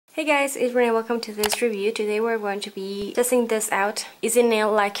Hey guys, it's Renee. Welcome to this review. Today we're going to be testing this out. It's a nail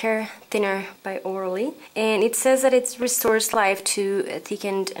lacquer thinner by Orly, and it says that it restores life to a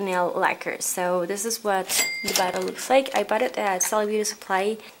thickened nail lacquer. So this is what the bottle looks like. I bought it at Sally Beauty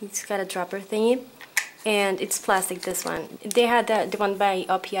Supply. It's got a dropper thingy, and it's plastic, this one. They had the one by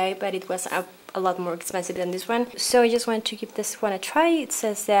OPI, but it was a lot more expensive than this one. So I just wanted to give this one a try. It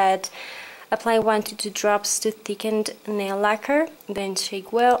says that apply 1 to 2 drops to thickened nail lacquer, then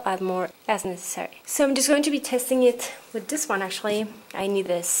shake well, add more as necessary. So I'm just going to be testing it with this one actually. I need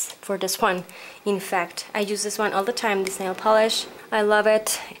this for this one. In fact, I use this one all the time, this nail polish. I love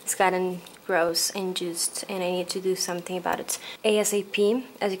it. It's gotten gross and juiced and I need to do something about it ASAP.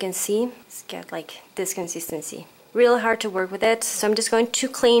 As you can see, it's got like this consistency. Real hard to work with it, so I'm just going to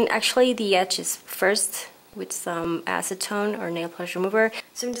clean actually the edges first with some acetone or nail polish remover.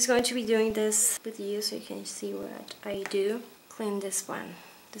 So I'm just going to be doing this with you so you can see what I do. Clean this one,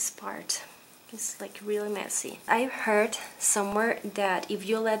 this part. It's like really messy. I've heard somewhere that if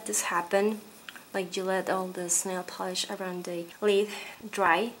you let this happen, like you let all this nail polish around the lid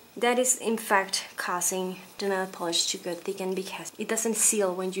dry, that is in fact causing the nail polish to get thickened because it doesn't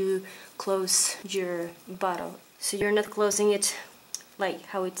seal when you close your bottle. So you're not closing it like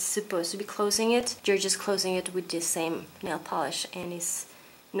how it's supposed to be closing it. You're just closing it with the same nail polish and it's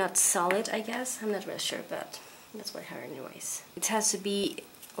not solid, I guess. I'm not really sure, but that's what I heard anyways. It has to be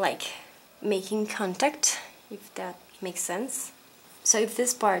like making contact, if that makes sense. So if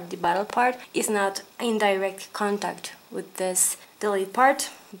this part, the bottle part, is not in direct contact with this lid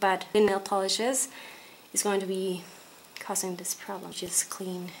part, but the nail polish is going to be causing this problem. Just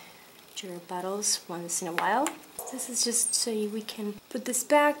clean your bottles once in a while. This is just so we can put this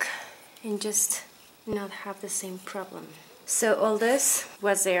back and just not have the same problem. So all this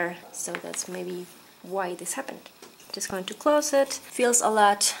was there, so that's maybe why this happened. Just going to close it. Feels a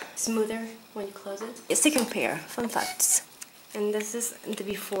lot smoother when you close it. It's to compare, fun facts. And this is the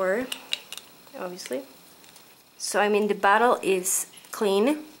before, obviously. So I mean the bottle is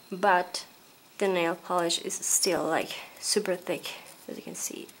clean, but the nail polish is still like super thick, as you can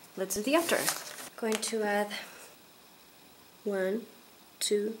see. Let's do the after. Going to add 1,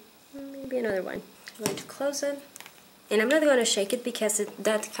 2, maybe another one. I'm going to close it. And I'm not going to shake it because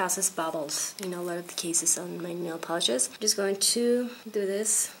that causes bubbles in a lot of the cases on my nail polishes. I'm just going to do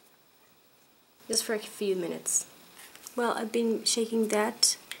this just for a few minutes. Well, I've been shaking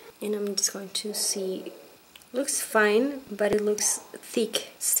that and I'm just going to see. Looks fine, but it looks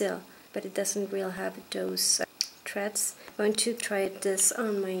thick still, but it doesn't really have those threads. I'm going to try this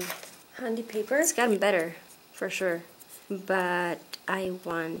on my handy paper. It's gotten better for sure, but I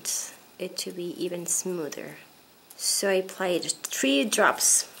want it to be even smoother. So I applied 3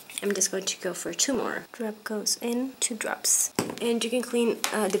 drops. I'm just going to go for 2 more. Drop goes in, 2 drops. And you can clean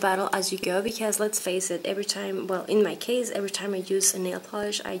the bottle as you go because let's face it, every time, well in my case, every time I use a nail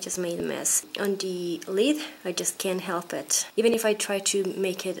polish I just made a mess. On the lid, I just can't help it. Even if I try to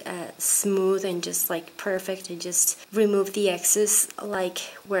make it smooth and just like perfect and just remove the excess like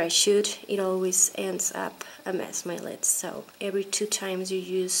where I should, it always ends up a mess, my lid. So every 2 times you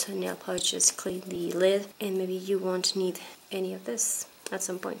use a nail polish, just clean the lid and maybe you won't need any of this at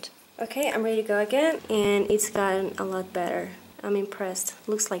some point. Okay, I'm ready to go again and it's gotten a lot better. I'm impressed.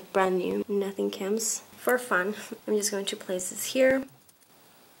 Looks like brand new. Nothing comes. For fun, I'm just going to place this here.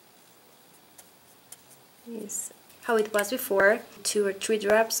 It's how it was before, 2 or 3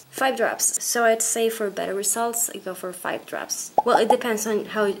 drops, 5 drops. So I'd say for better results, I go for 5 drops. Well, it depends on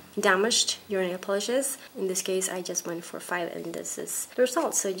how damaged your nail polish is. In this case, I just went for 5 and this is the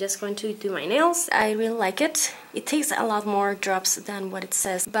result. So just going to do my nails. I really like it. It takes a lot more drops than what it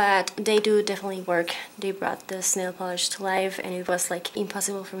says, but they do definitely work. They brought this nail polish to life and it was like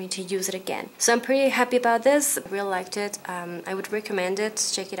impossible for me to use it again. So I'm pretty happy about this. I really liked it. I would recommend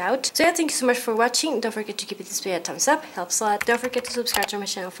it. Check it out. So yeah, thank you so much for watching. Don't forget to give this video a thumbs up. Helps a lot. Don't forget to subscribe to my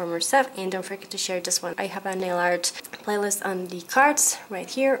channel for more stuff and don't forget to share this one. I have a nail art playlist on the cards right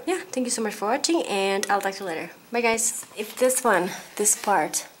here. Yeah, thank you so much for watching and I'll talk to you later. Bye guys. If this one, this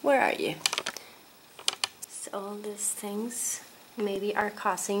part, where are you? So all these things maybe are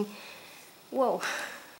causing, whoa.